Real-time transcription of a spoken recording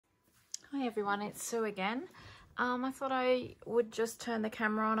Hi everyone, it's Sue again. I thought I would just turn the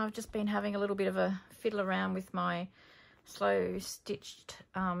camera on. I've just been having a little bit of a fiddle around with my slow stitched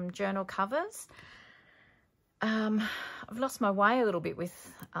journal covers. I've lost my way a little bit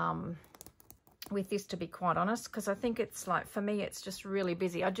with this, to be quite honest, because I think it's like, for me, it's just really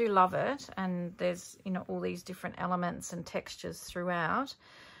busy. I do love it, and there's, you know, all these different elements and textures throughout.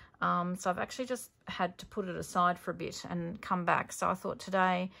 So I've actually just had to put it aside for a bit and come back. So I thought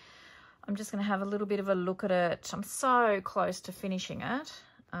today I'm just going to have a little bit of a look at it. I'm so close to finishing it.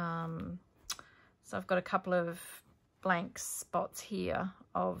 So I've got a couple of blank spots here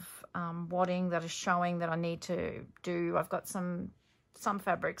of wadding that are showing that I need to do. I've got some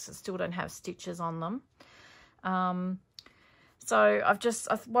fabrics that still don't have stitches on them. So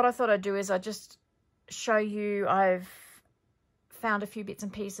what I thought I'd do is I just show you, I've found a few bits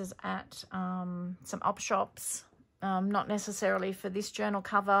and pieces at some op shops. Not necessarily for this journal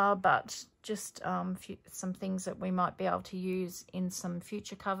cover, but just some things that we might be able to use in some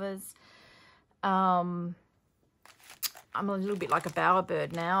future covers. I'm a little bit like a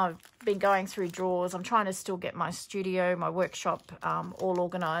bowerbird now. I've been going through drawers. I'm trying to still get my studio, my workshop all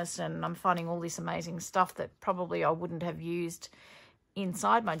organised, and I'm finding all this amazing stuff that probably I wouldn't have used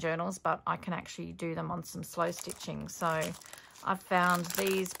inside my journals, but I can actually do them on some slow stitching. So I've found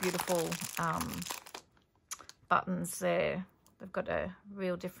these beautiful buttons there. They've got a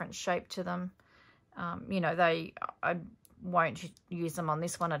real different shape to them. You know, I won't use them on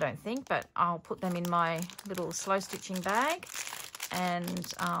this one, I don't think, but I'll put them in my little slow stitching bag,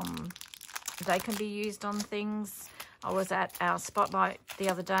 and they can be used on things. I was at our Spotlight the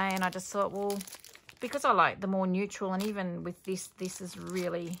other day, and I just thought, well, because I like the more neutral, and even with this is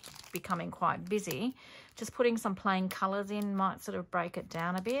really becoming quite busy, just putting some plain colours in might sort of break it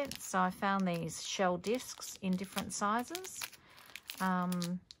down a bit. So I found these shell discs in different sizes. So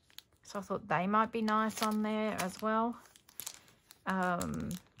I thought they might be nice on there as well.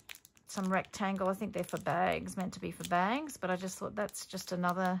 Some rectangle, I think they're for bags, meant to be for bags, but I just thought that's just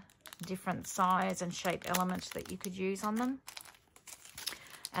another different size and shape element that you could use on them.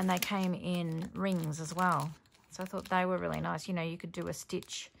 And they came in rings as well. So I thought they were really nice. You know, you could do a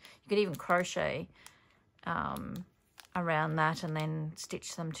stitch, you could even crochet around that and then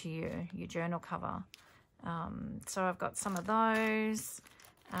stitch them to your journal cover. So I've got some of those.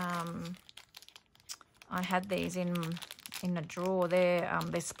 I had these in a drawer there.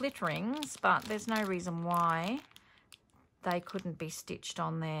 They're split rings, but there's no reason why they couldn't be stitched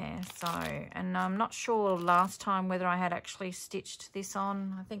on there. So, and I'm not sure last time whether I had actually stitched this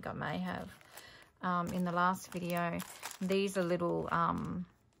on. I think I may have in the last video. These are little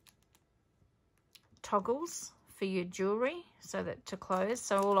toggles for your jewelry, so that to close.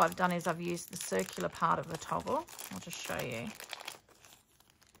 So all I've done is I've used the circular part of the toggle. I'll just show you.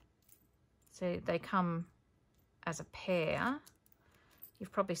 So they come as a pair.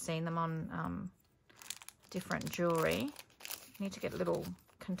 You've probably seen them on different jewelry. You need to get a little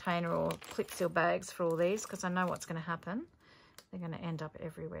container or clip seal bags for all these, because I know what's going to happen. They're going to end up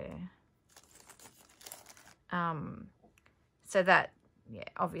everywhere. So that, yeah,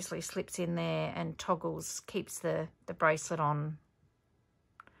 obviously slips in there and toggles, keeps the bracelet on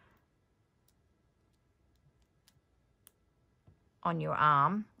your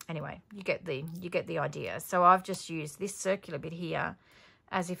arm. Anyway, you get the idea. So I've just used this circular bit here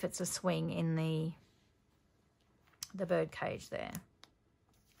as if it's a swing in the bird cage there.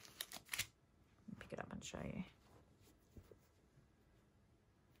 Pick it up and show you.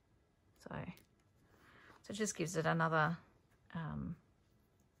 So it just gives it another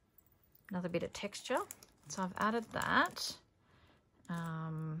bit of texture. So I've added that.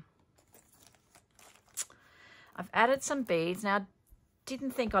 I've added some beads. Now, I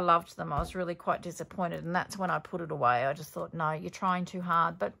didn't think I loved them. I was really quite disappointed, and that's when I put it away. I just thought, no, you're trying too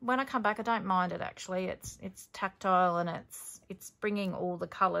hard. But when I come back, I don't mind it, actually. It's tactile, and it's bringing all the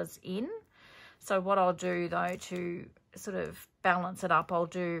colours in. So what I'll do, though, to sort of balance it up, I'll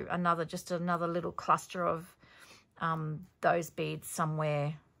do just another little cluster of those beads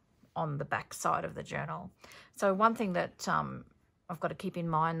somewhere on the back side of the journal. So one thing that I've got to keep in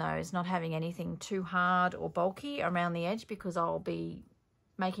mind, though, is not having anything too hard or bulky around the edge, because I'll be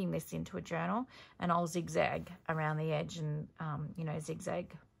making this into a journal, and I'll zigzag around the edge and, you know,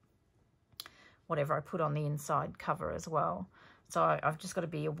 zigzag whatever I put on the inside cover as well. So I've just got to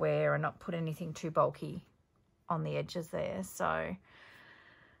be aware and not put anything too bulky on the edges there. So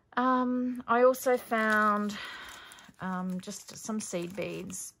I also found just some seed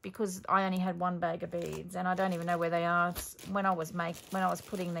beads, because I only had one bag of beads and I don't even know where they are. When I was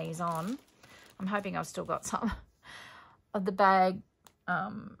putting these on, I'm hoping I've still got some of the bag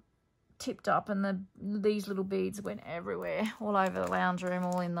tipped up, and these little beads went everywhere, all over the lounge room,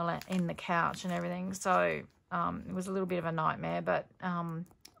 all in the couch and everything. So it was a little bit of a nightmare, but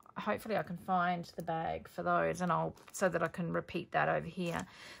hopefully I can find the bag for those, and so that I can repeat that over here.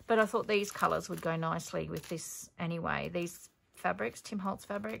 But I thought these colours would go nicely with this anyway. These fabrics, Tim Holtz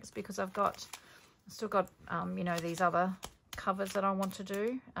fabrics, because I've still got you know, these other covers that I want to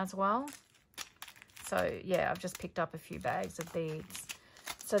do as well. So yeah, I've just picked up a few bags of beads.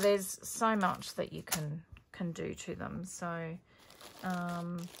 So there's so much that you can do to them. So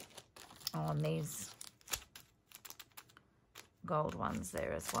on these gold ones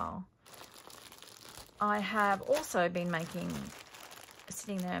there as well. I have also been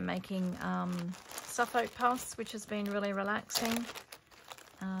sitting there making Suffolk puffs, which has been really relaxing.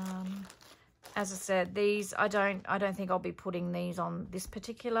 As I said, these I don't think I'll be putting these on this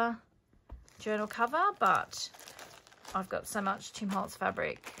particular journal cover, but I've got so much Tim Holtz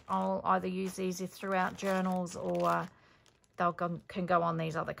fabric. I'll either use these throughout journals, or can go on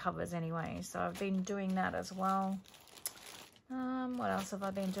these other covers anyway. So I've been doing that as well. What else have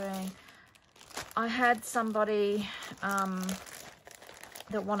I been doing? I had somebody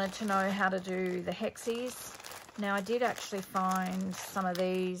that wanted to know how to do the hexies. Now, I did actually find some of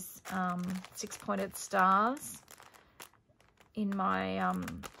these 6-pointed stars in my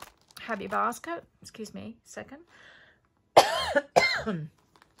Happy basket. Excuse me a second.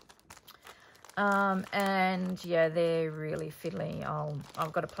 And yeah, they're really fiddly.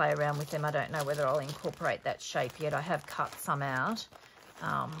 I've got to play around with them. I don't know whether I'll incorporate that shape yet. I have cut some out,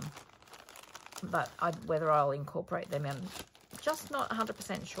 but whether I'll incorporate them, I'm just not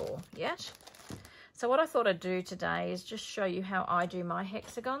 100% sure yet. So what I thought I'd do today is just show you how I do my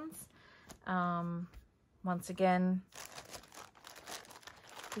hexagons. Once again,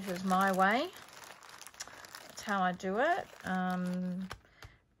 this is my way. That's how I do it.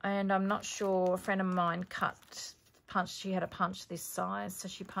 And I'm not sure, a friend of mine she had a punch this size, so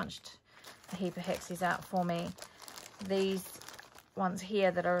she punched a heap of hexies out for me. These ones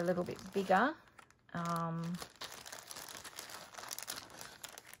here that are a little bit bigger,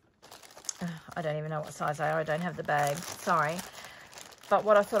 I don't even know what size they are. I don't have the bag, sorry. But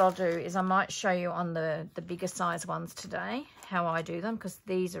what I thought I'll do is I might show you on the bigger size ones today how I do them, because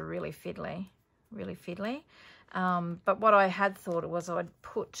these are really fiddly, really fiddly. But what I had thought was I'd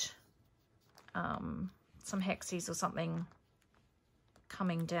put some hexies or something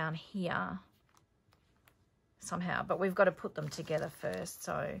coming down here somehow, but we've got to put them together first.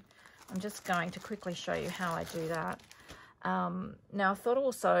 So I'm just going to quickly show you how I do that. Now I thought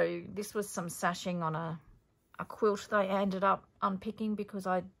also this was some sashing on a quilt that I ended up unpicking because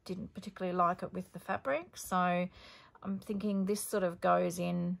I didn't particularly like it with the fabric. So I'm thinking this sort of goes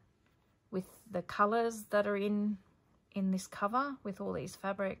in with the colours that are in this cover with all these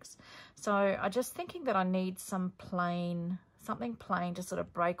fabrics. So I'm just thinking that I need something plain to sort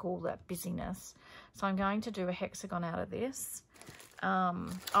of break all that busyness. So I'm going to do a hexagon out of this.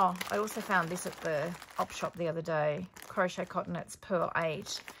 Oh, I also found this at the op shop the other day, crochet cotton. It's Pearl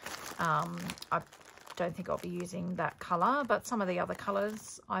 8. I don't think I'll be using that colour, but some of the other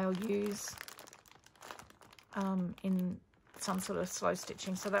colours I'll use in some sort of slow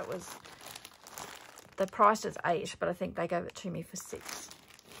stitching. So that was, the price is 8, but I think they gave it to me for 6.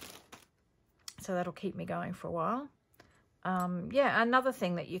 So that'll keep me going for a while. Yeah, another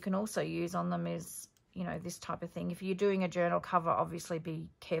thing that you can also use on them is, you know, this type of thing. If you're doing a journal cover, obviously be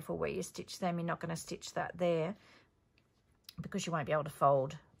careful where you stitch them. You're not going to stitch that there because you won't be able to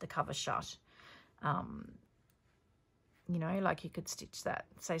fold the cover shut. You know, like you could stitch that,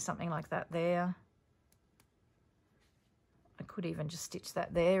 say something like that there. I could even just stitch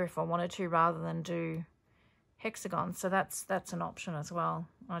that there if I wanted to, rather than do hexagons. So that's an option as well.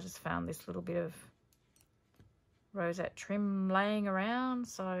 I just found this little bit of rosette trim laying around,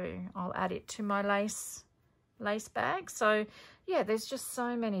 so I'll add it to my lace bag. So yeah, there's just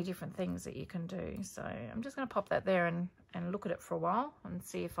so many different things that you can do. So I'm just going to pop that there and look at it for a while and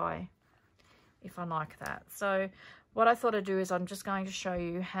see if I like that. So what I thought I'd do is I'm just going to show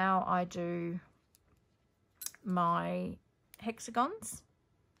you how I do my hexagons.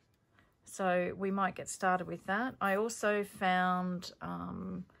 So we might get started with that. I also found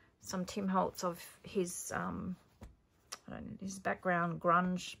some Tim Holtz of his his background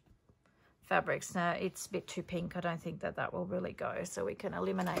grunge fabrics. Now it's a bit too pink. I don't think that will really go, so we can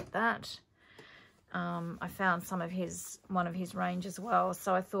eliminate that. I found one of his range as well.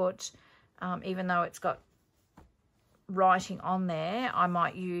 So I thought, even though it's got writing on there, I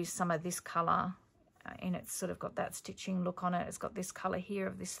might use some of this colour, and it's sort of got that stitching look on it. It's got this colour here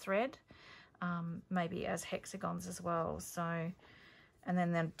of this thread, maybe as hexagons as well. So And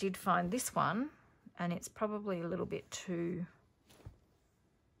then I did find this one, and it's probably a little bit too,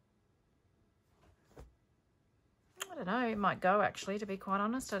 I don't know, it might go actually, to be quite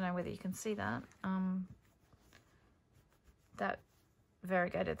honest. I don't know whether you can see that. That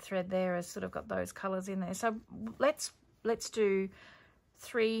variegated thread there has sort of got those colours in there. So let's do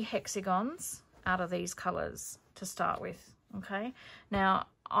 3 hexagons out of these colours to start with, okay? Now,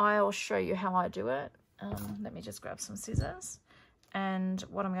 I'll show you how I do it. Let me just grab some scissors. And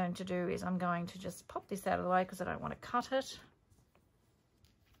what I'm going to do is I'm going to just pop this out of the way because I don't want to cut it.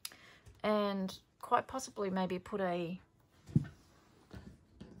 And quite possibly maybe put a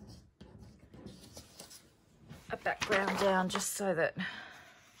background down just so that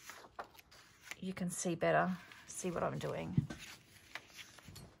you can see better, see what I'm doing.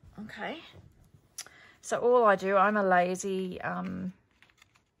 Okay. So all I do, I'm a lazy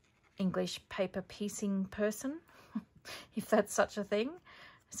English paper piecing person, if that's such a thing.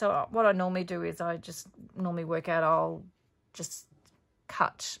 So what I normally do is I just normally work out, I'll just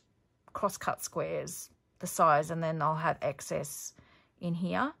cross-cut squares the size, and then I'll have excess in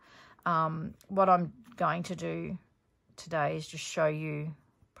here. What I'm going to do today is just show you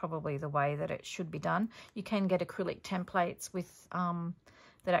probably the way that it should be done. You can get acrylic templates with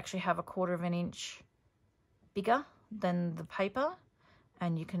that actually have a 1/4 of an inch bigger than the paper,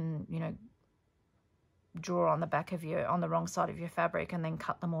 and you can, you know, draw on the back of on the wrong side of your fabric and then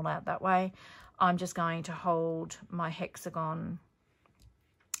cut them all out that way. I'm just going to hold my hexagon,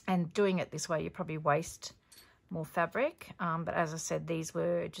 and doing it this way you probably waste more fabric, but as I said, these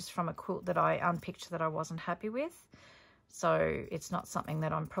were just from a quilt that I unpicked that I wasn't happy with, so it's not something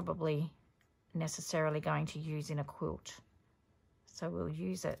that I'm probably necessarily going to use in a quilt, so we'll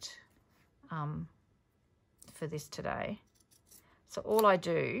use it for this today. So all I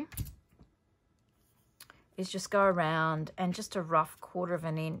do is just go around and just a rough 1/4 of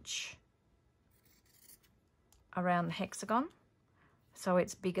an inch around the hexagon, so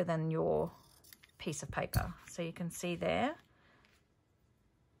it's bigger than your piece of paper. So you can see there,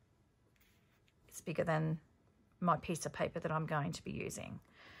 it's bigger than my piece of paper that I'm going to be using.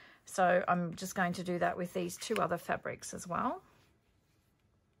 So I'm just going to do that with these 2 other fabrics as well.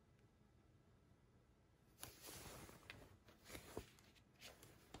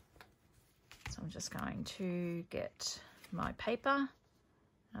 So I'm just going to get my paper,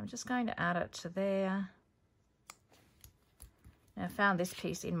 I'm just going to add it to there. Now, I found this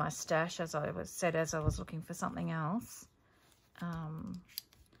piece in my stash, as I said, as I was looking for something else. I'm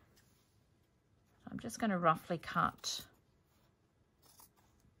just going to roughly cut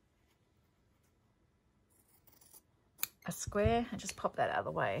a square and just pop that out of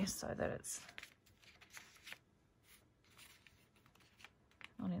the way so that it's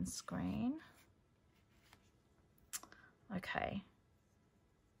not in screen. Okay.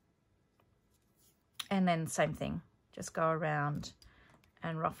 And then same thing. Just go around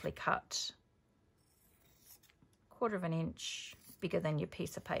and roughly cut 1/4 of an inch bigger than your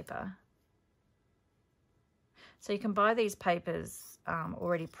piece of paper. So you can buy these papers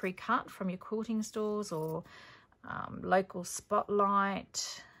already pre-cut from your quilting stores or local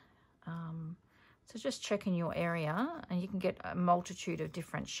Spotlight. So just check in your area, and you can get a multitude of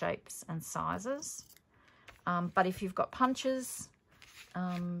different shapes and sizes. But if you've got punches,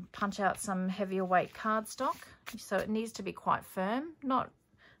 punch out some heavier weight cardstock, so it needs to be quite firm, not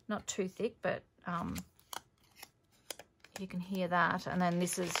too thick, but you can hear that. And then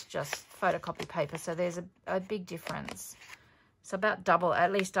this is just photocopy paper, so there's a big difference. So about double,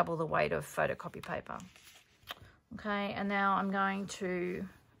 at least double the weight of photocopy paper. Okay, and now I'm going to,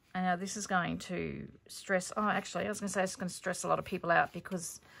 and now this is going to stress, oh actually I was going to say it's going to stress a lot of people out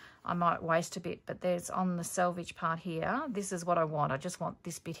because I might waste a bit, but there's on the selvage part here, this is what I want. I just want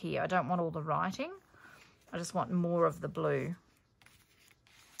this bit here. I don't want all the writing. I just want more of the blue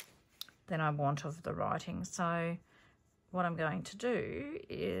than I want of the writing. So what I'm going to do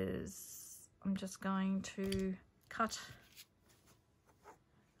is I'm just going to cut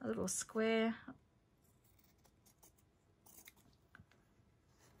a little square.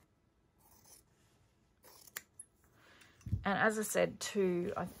 And as I said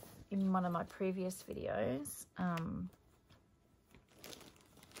too, in one of my previous videos,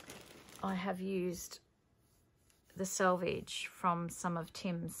 I have used the selvage from some of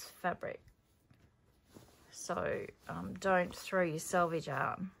Tim's fabric. So don't throw your selvage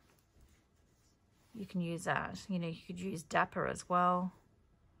out. You can use that. You know, you could use Dapper as well.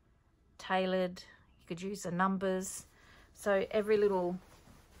 Tailored. You could use the numbers. So every little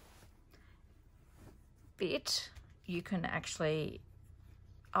bit you can actually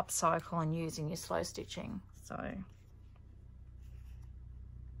upcycle and use in your slow stitching. So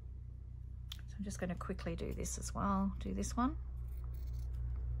I'm just going to quickly do this as well. Do this one.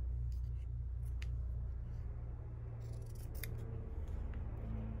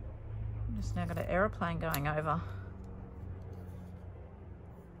 I'm just now got an aeroplane going over.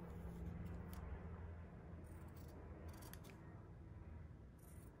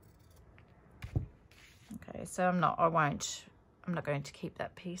 Okay, so I'm not going to keep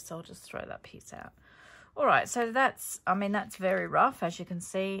that piece. So I'll just throw that piece out. All right, so that's very rough, as you can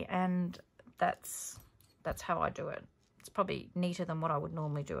see, and that's how I do it. It's probably neater than what I would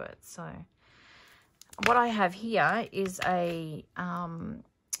normally do it. So what I have here is it's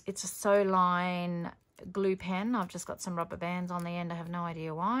a Soline glue pen. I've just got some rubber bands on the end. I have no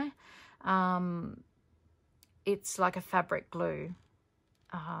idea why. It's like a fabric glue.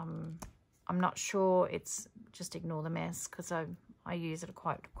 I'm not sure. It's just ignore the mess because I use it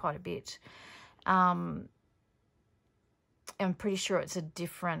quite a bit. I'm pretty sure it's a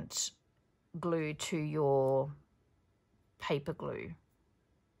different glue to your paper glue.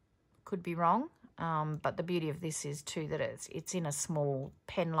 Could be wrong, but the beauty of this is too that it's in a small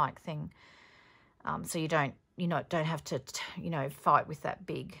pen-like thing, so you don't have to fight with that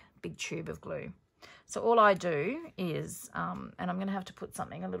big tube of glue. So all I do is, and I'm going to have to put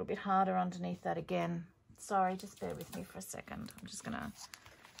something a little bit harder underneath that again. Sorry, just bear with me for a second. I'm just going to,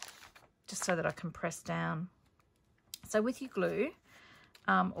 just so that I can press down. So with your glue,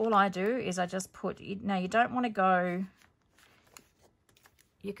 all I do is I just put, now you don't want to go,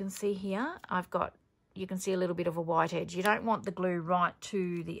 you can see here, you can see a little bit of a white edge. You don't want the glue right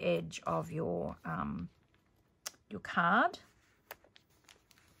to the edge of your card.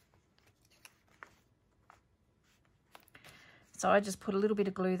 So I just put a little bit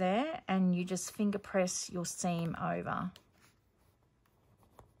of glue there and you just finger press your seam over.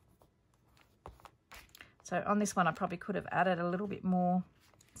 So on this one, I probably could have added a little bit more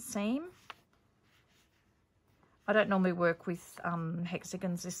seam. I don't normally work with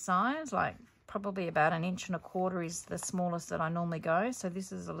hexagons this size, like probably about 1.25 inches is the smallest that I normally go. So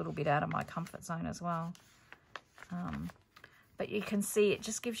this is a little bit out of my comfort zone as well. But you can see it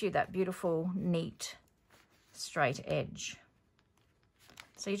just gives you that beautiful, neat, straight edge.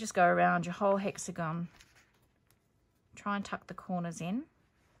 So you just go around your whole hexagon, try and tuck the corners in.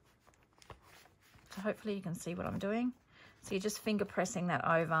 So hopefully you can see what I'm doing. So you're just finger pressing that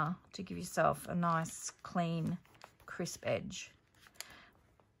over to give yourself a nice, clean, crisp edge.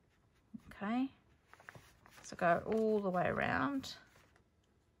 Okay, so go all the way around.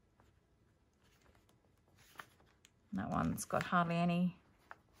 That one's got hardly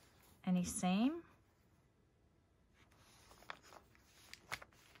any seam.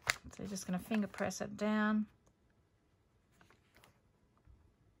 So you're just going to finger press it down.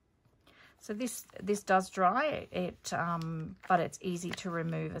 So this does dry, but it's easy to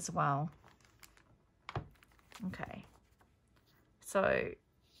remove as well. Okay. So,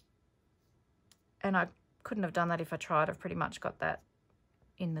 and I couldn't have done that if I tried. I've pretty much got that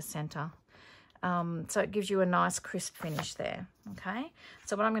in the center. So it gives you a nice crisp finish there. Okay.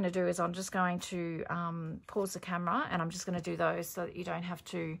 So what I'm going to do is I'm just going to pause the camera and I'm just going to do those so that you don't have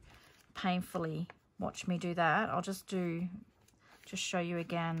to painfully watch me do that. I'll just show you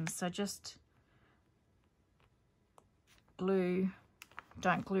again. So just glue,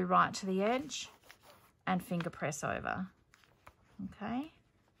 don't glue right to the edge, and finger press over. Okay.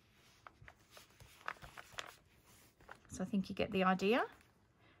 So I think you get the idea.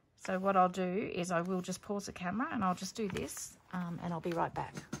 So what I'll do is I will just pause the camera and I'll just do this and I'll be right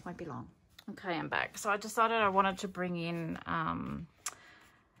back. Won't be long. Okay, I'm back. So I decided I wanted to bring in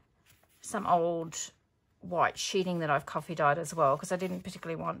some old white sheeting that I've coffee dyed as well, because I didn't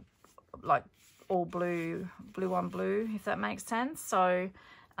particularly want like all blue on blue, if that makes sense. So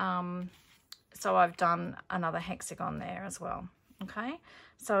so I've done another hexagon there as well. Okay,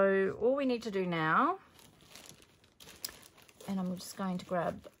 so all we need to do now, and I'm just going to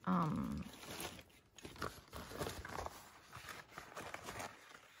grab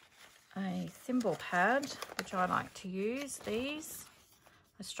a thimble pad, which I like to use these.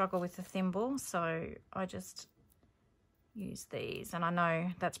 I struggle with the thimble, so I just use these, and I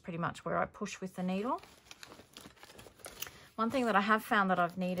know that's pretty much where I push with the needle. One thing that I have found that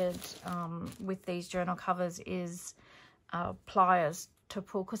I've needed with these journal covers is pliers to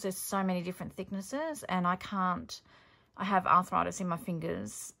pull, because there's so many different thicknesses and I have arthritis in my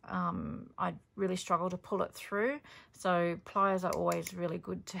fingers. I really struggle to pull it through, so pliers are always really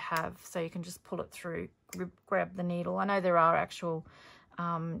good to have, so you can just pull it through, grab the needle. I know there are actual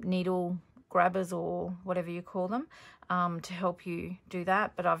needle grabbers or whatever you call them to help you do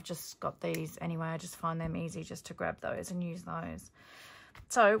that, but I've just got these anyway. I just find them easy just to grab those and use those.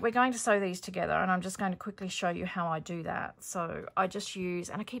 So we're going to sew these together, and I'm just going to quickly show you how I do that. So I just use,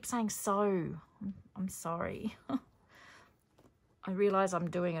 and I keep saying sew. I'm sorry. I realize I'm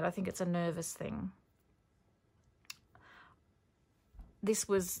doing it. I think it's a nervous thing. This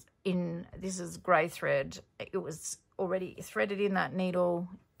is grey thread. It was already threaded in that needle,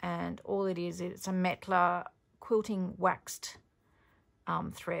 and all it is, it's a Metla quilting waxed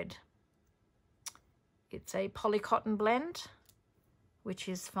thread. It's a poly cotton blend, which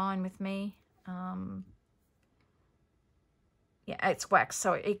is fine with me. Yeah, it's wax,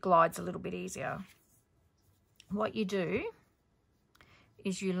 so it glides a little bit easier. What you do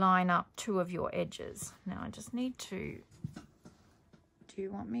is you line up 2 of your edges. Now I just need to, do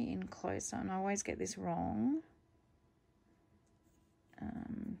you want me in closer? And I always get this wrong.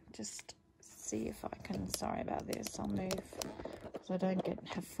 Just see if I can, sorry about this, I'll move because I don't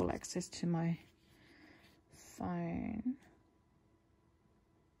have full access to my phone.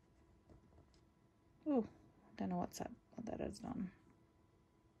 Oh, I don't know what that has done.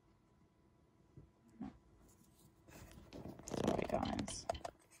 No. Sorry guys.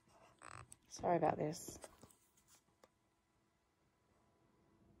 Sorry about this.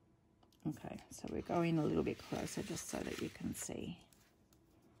 Okay, so we go in a little bit closer just so that you can see.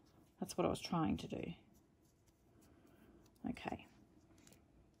 That's what I was trying to do. Okay.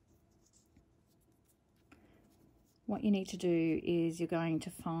 What you need to do is you're going to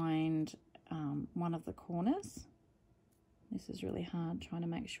find one of the corners. This is really hard, trying to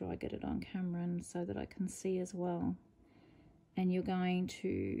make sure I get it on camera and so that I can see as well. And you're going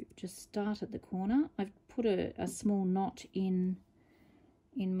to just start at the corner. I've put a small knot in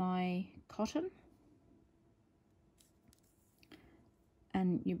my cotton,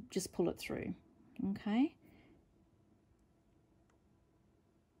 and you just pull it through. Okay,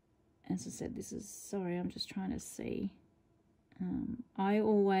 as I said, this is, sorry, I'm just trying to see. I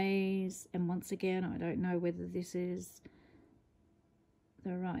always, and once again, I don't know whether this is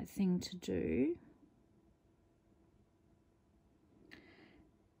the right thing to do.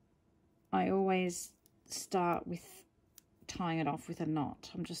 I always start with tying it off with a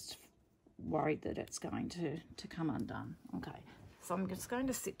knot. I'm just worried that it's going to come undone. Okay, so I'm just going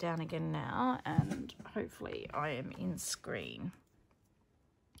to sit down again now, and hopefully I am in screen.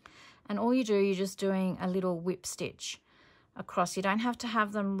 And all you do, you're just doing a little whip stitch across. You don't have to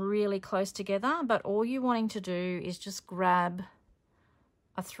have them really close together, but all you're wanting to do is just grab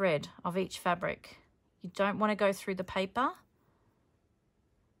a thread of each fabric. You don't want to go through the paper,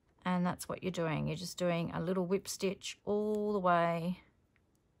 and that's what you're doing. You're just doing a little whip stitch all the way.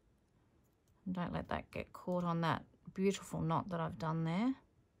 And don't let that get caught on that beautiful knot that I've done there.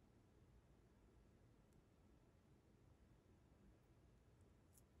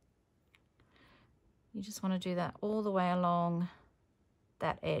 You just want to do that all the way along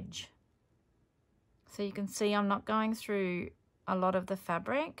that edge. So you can see I'm not going through a lot of the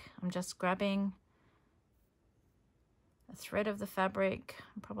fabric. I'm just grabbing a thread of the fabric.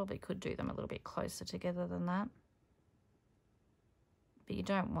 I probably could do them a little bit closer together than that, but you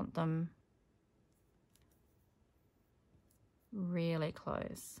don't want them really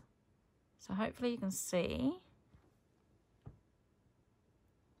close. So hopefully you can see.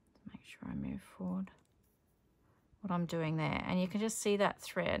 Make sure I move forward. What I'm doing there, and you can just see that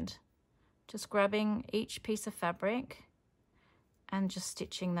thread, just grabbing each piece of fabric and just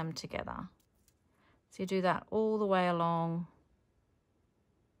stitching them together. So you do that all the way along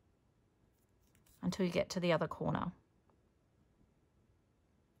until you get to the other corner.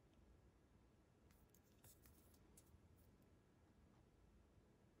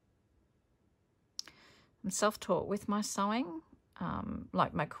 I'm self-taught with my sewing,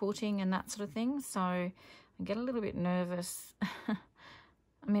 like my quilting and that sort of thing, so I get a little bit nervous. I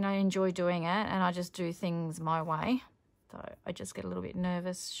mean, I enjoy doing it, and I just do things my way. So I just get a little bit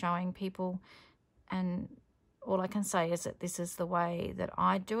nervous showing people, and all I can say is that this is the way that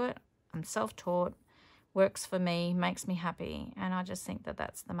I do it. I'm self-taught, works for me, makes me happy, and I just think that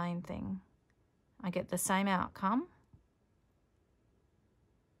that's the main thing. I get the same outcome.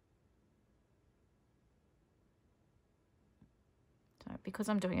 So because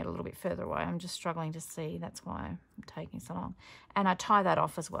I'm doing it a little bit further away, I'm just struggling to see. That's why I'm taking so long. And I tie that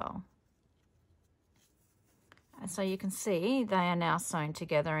off as well. And so you can see they are now sewn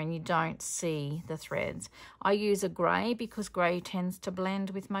together, and you don't see the threads. I use a grey because grey tends to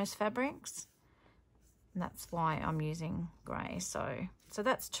blend with most fabrics. And that's why I'm using grey. So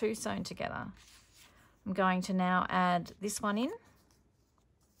that's 2 sewn together. I'm going to now add this one in.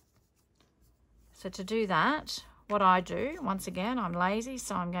 So to do that, what I do, once again, I'm lazy,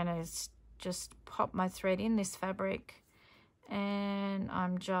 so I'm going to just pop my thread in this fabric and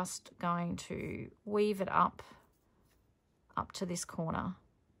I'm just going to weave it up to this corner,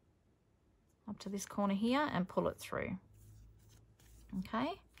 here, and pull it through. Okay,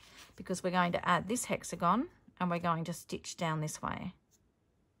 because we're going to add this hexagon and we're going to stitch down this way.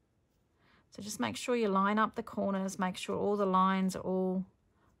 So just make sure you line up the corners, make sure all the lines are all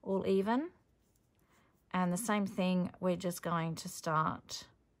even. And the same thing, we're just going to start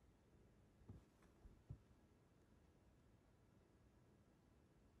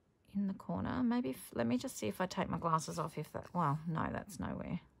in the corner. Maybe, let me just see if I take my glasses off, if that, well, no, that's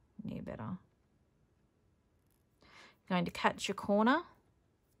nowhere near better. You're going to catch your corner.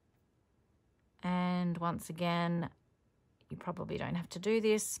 And once again, you probably don't have to do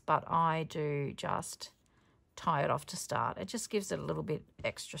this, but I do just tie it off to start. It just gives it a little bit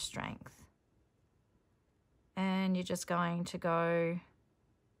extra strength. And you're just going to go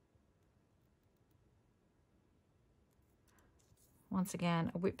once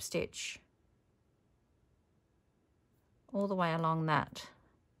again a whip stitch all the way along that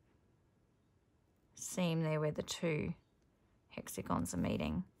seam there where the two hexagons are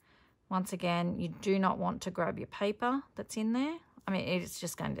meeting. Once again, you do not want to grab your paper that's in there. I mean, it's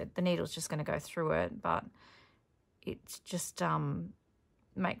just going to, the needle's just going to go through it, but it's just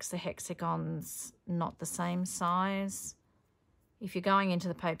makes the hexagons not the same size. If you're going into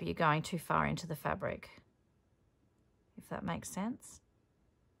the paper, you're going too far into the fabric, if that makes sense.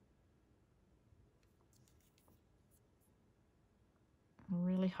 I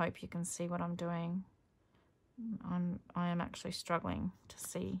really hope you can see what I'm doing. I am actually struggling to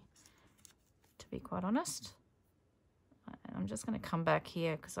see, to be quite honest. I'm just going to come back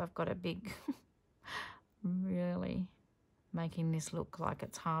here because I've got a big, really making this look like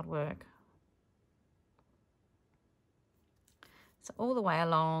it's hard work. So all the way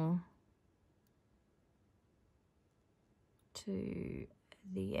along to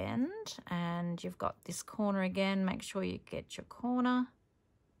the end, and you've got this corner again. Make sure you get your corner.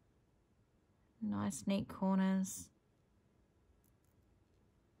 Nice neat corners.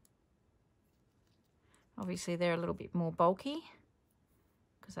 Obviously they're a little bit more bulky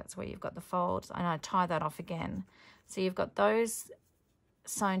because that's where you've got the folds, and I tie that off again. So you've got those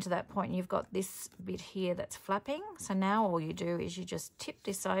sewn to that point, and you've got this bit here that's flapping. So now all you do is you just tip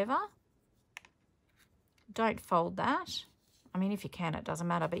this over. Don't fold that. I mean, if you can, it doesn't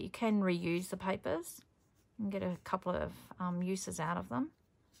matter, but you can reuse the papers and get a couple of uses out of them.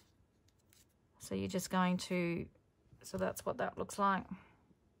 So you're just going to, so that's what that looks like.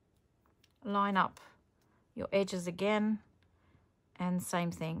 Line up your edges again, and same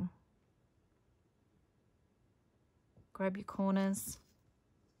thing. Grab your corners,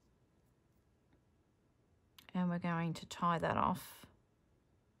 and we're going to tie that off.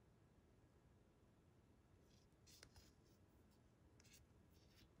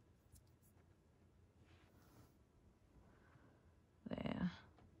 There.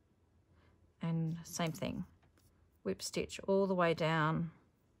 And same thing, whip stitch all the way down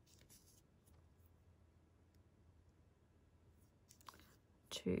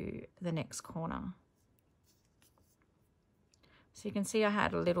to the next corner. So you can see I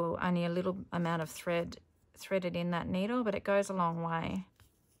had only a little amount of thread threaded in that needle, but it goes a long way.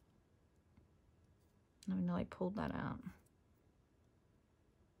 I nearly pulled that out.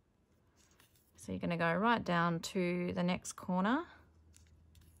 So you're going to go right down to the next corner.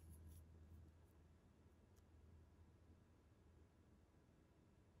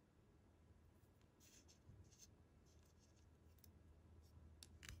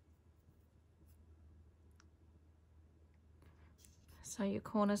 So your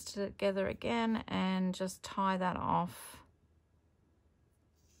corners together again, and just tie that off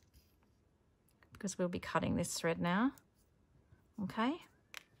because we'll be cutting this thread now. Okay.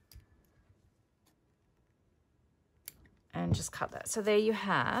 And just cut that. So there you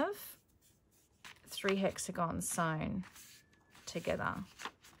have 3 hexagons sewn together.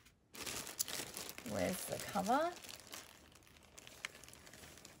 Where's the cover?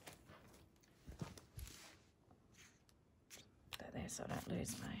 There, so I don't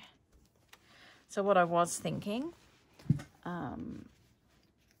lose my. So what I was thinking, I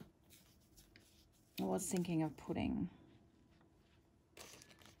was thinking of putting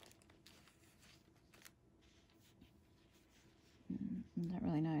I don't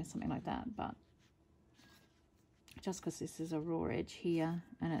really know, something like that, but just because this is a raw edge here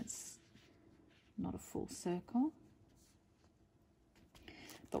and it's not a full circle.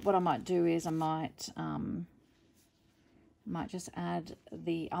 But what I might do is I might just add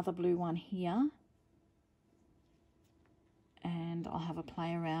the other blue one here, and I'll have a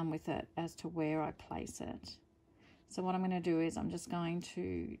play around with it as to where I place it. So what I'm going to do is I'm just going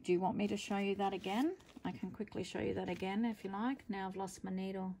to, do you want me to show you that again? I can quickly show you that again if you like. Now I've lost my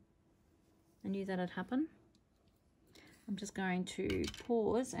needle. I knew that had happened. I'm just going to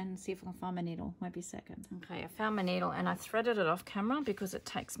pause and see if I can find my needle. Won't be a second. Okay, I found my needle and I threaded it off camera because it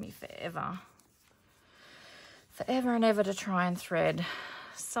takes me forever and ever to try and thread.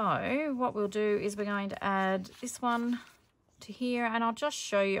 So what we'll do is we're going to add this one to here, and I'll just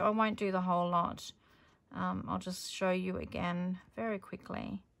show you. I won't do the whole lot. I'll just show you again very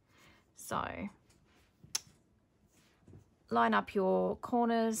quickly. So line up your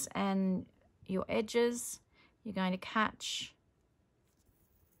corners and your edges. You're going to catch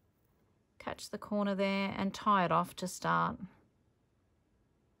the corner there and tie it off to start.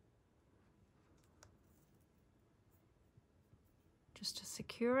 Just to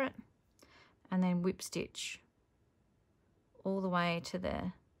secure it, and then whip stitch all the way to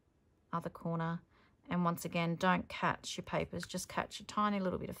the other corner. And once again, don't catch your papers, just catch a tiny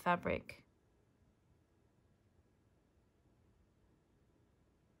little bit of fabric.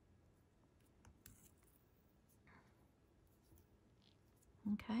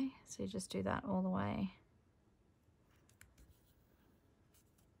 Okay, so you just do that all the way.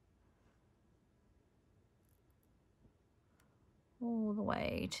 All the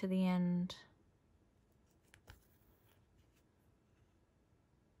way to the end.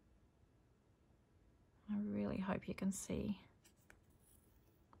 I really hope you can see.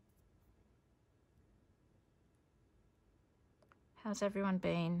 How's everyone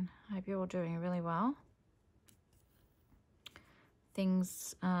been? I hope you're all doing really well.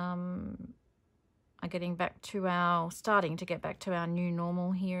 Things are getting back to starting to get back to our new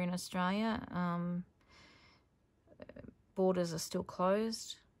normal here in Australia. Borders are still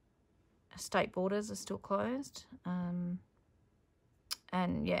closed. State borders are still closed. And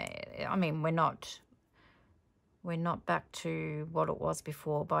yeah, I mean, we're not back to what it was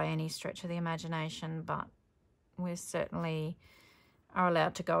before by any stretch of the imagination, but we certainly are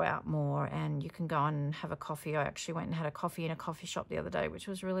allowed to go out more, and you can go and have a coffee. I actually went and had a coffee in a coffee shop the other day, which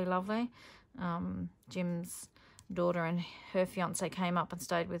was really lovely. Jim's daughter and her fiance came up and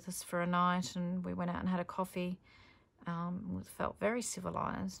stayed with us for a night, and we went out and had a coffee. Felt very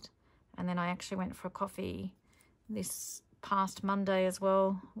civilized. And then I actually went for a coffee this past Monday as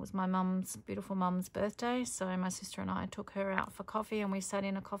well. It was my beautiful mum's birthday, so my sister and I took her out for coffee, and we sat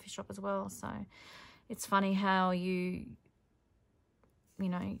in a coffee shop as well. So it's funny how you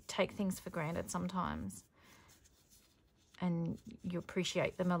know, take things for granted sometimes, and you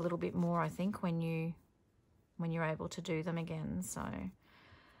appreciate them a little bit more, I think, when you're able to do them again. So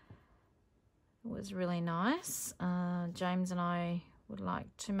it was really nice. James and I would like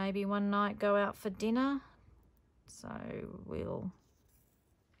to maybe one night go out for dinner. So we'll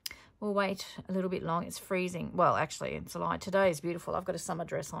wait a little bit long. It's freezing. Well, actually, it's a lie. Today is beautiful. I've got a summer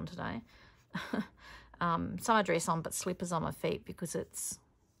dress on today. Summer dress on, but slippers on my feet because it's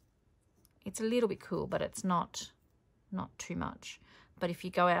a little bit cool, but it's not too much. But if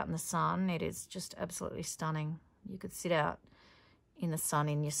you go out in the sun, it is just absolutely stunning. You could sit out in the sun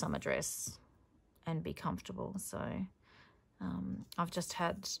in your summer dress and be comfortable. So I've just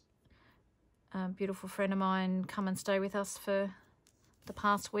had a beautiful friend of mine come and stay with us for the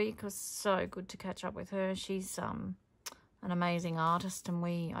past week. It was so good to catch up with her. She's an amazing artist, and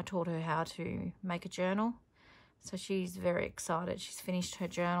I taught her how to make a journal. So she's very excited. She's finished her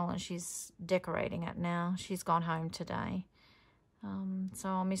journal and she's decorating it now. She's gone home today. So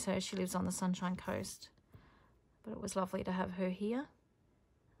I'll miss her. She lives on the Sunshine Coast. But it was lovely to have her here.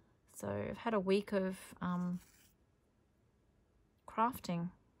 So I've had a week of crafting,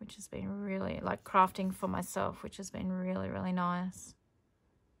 which has been really, like crafting for myself, which has been really, really nice.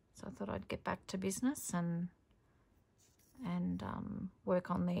 So I thought I'd get back to business and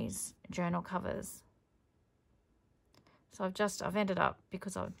work on these journal covers. So I've ended up,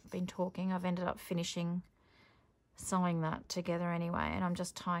 because I've been talking, I've ended up finishing sewing that together anyway, and I'm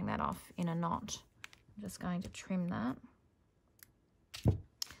just tying that off in a knot. I'm just going to trim that. And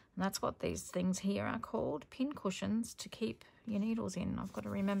that's what these things here are called, pin cushions to keep your needles in. I've got to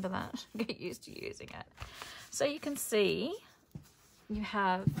remember that, get used to using it. So you can see you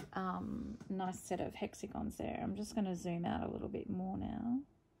have a nice set of hexagons there. I'm just going to zoom out a little bit more now.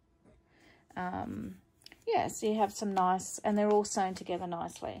 Yeah, so you have some nice, and they're all sewn together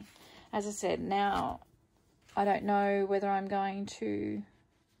nicely. As I said, now I don't know whether I'm going to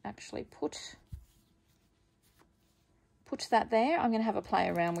actually put that there. I'm going to have a play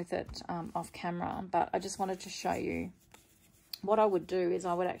around with it off camera, but I just wanted to show you what I would do is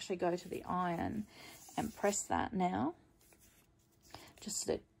I would actually go to the iron and press that now. Just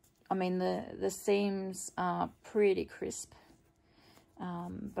so that I mean, the seams are pretty crisp,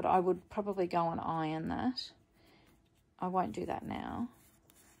 but I would probably go and iron that. I won't do that now.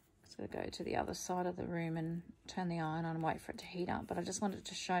 Just going to go to the other side of the room and turn the iron on and wait for it to heat up. But I just wanted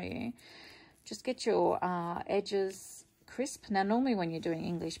to show you, just get your edges crisp. Now, normally when you're doing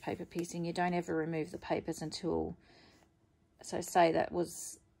English paper piecing, you don't ever remove the papers until, so say that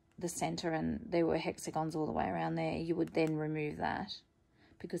was the center and there were hexagons all the way around there, you would then remove that,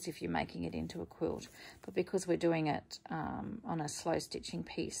 because if you're making it into a quilt. But because we're doing it on a slow stitching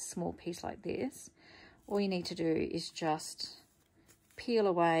piece, small piece like this, all you need to do is just peel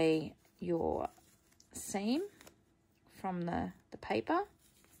away your seam from the paper.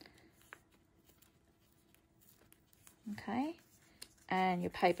 Okay, and your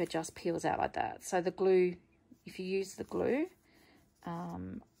paper just peels out like that. So the glue, if you use the glue,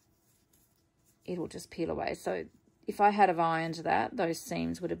 it'll just peel away. So if I had have ironed that, those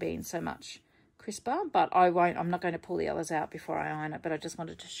seams would have been so much crisper, but I'm not going to pull the others out before I iron it, but I just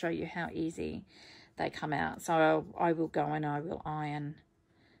wanted to show you how easy they come out. So I will go and I will iron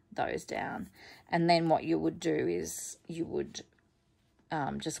those down. And then what you would do is you would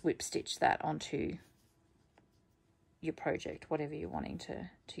just whip stitch that onto your project, whatever you're wanting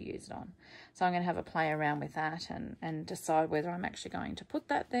to use it on. So I'm going to have a play around with that and decide whether I'm actually going to put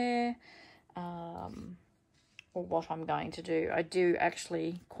that there, or what I'm going to do. I do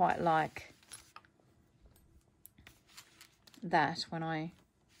actually quite like that when I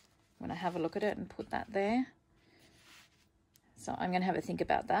have a look at it and put that there. So I'm going to have a think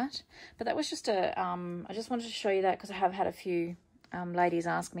about that. But that was just I just wanted to show you that because I have had a few ladies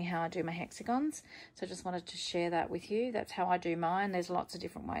ask me how I do my hexagons. So I just wanted to share that with you. That's how I do mine. There's lots of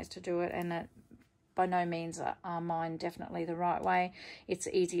different ways to do it, and that by no means are mine definitely the right way. It's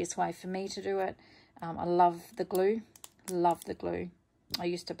the easiest way for me to do it. I love the glue. Love the glue. I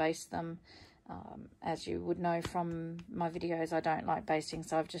used to baste them. As you would know from my videos, I don't like basting,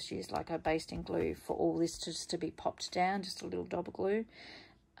 so I've just used like a basting glue for all this just to be popped down, just a little dab of glue.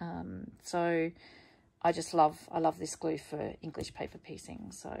 So I love this glue for English paper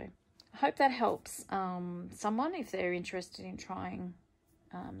piecing. So I hope that helps someone if they're interested in trying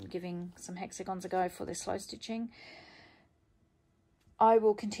giving some hexagons a go for their slow stitching. I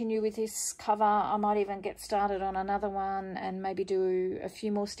will continue with this cover. I might even get started on another one and maybe do a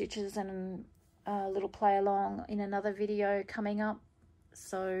few more stitches and a little play along in another video coming up.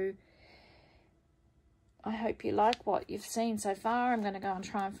 So I hope you like what you've seen so far. I'm going to go and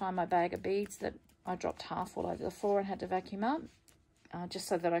try and find my bag of beads that I dropped half all over the floor and had to vacuum up, just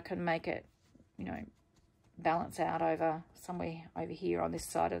so that I can make it, you know, balance out over somewhere over here on this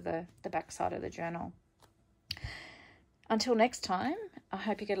side of the back side of the journal. Until next time, I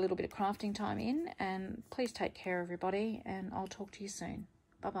hope you get a little bit of crafting time in, and please take care, everybody, and I'll talk to you soon.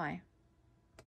 Bye-bye.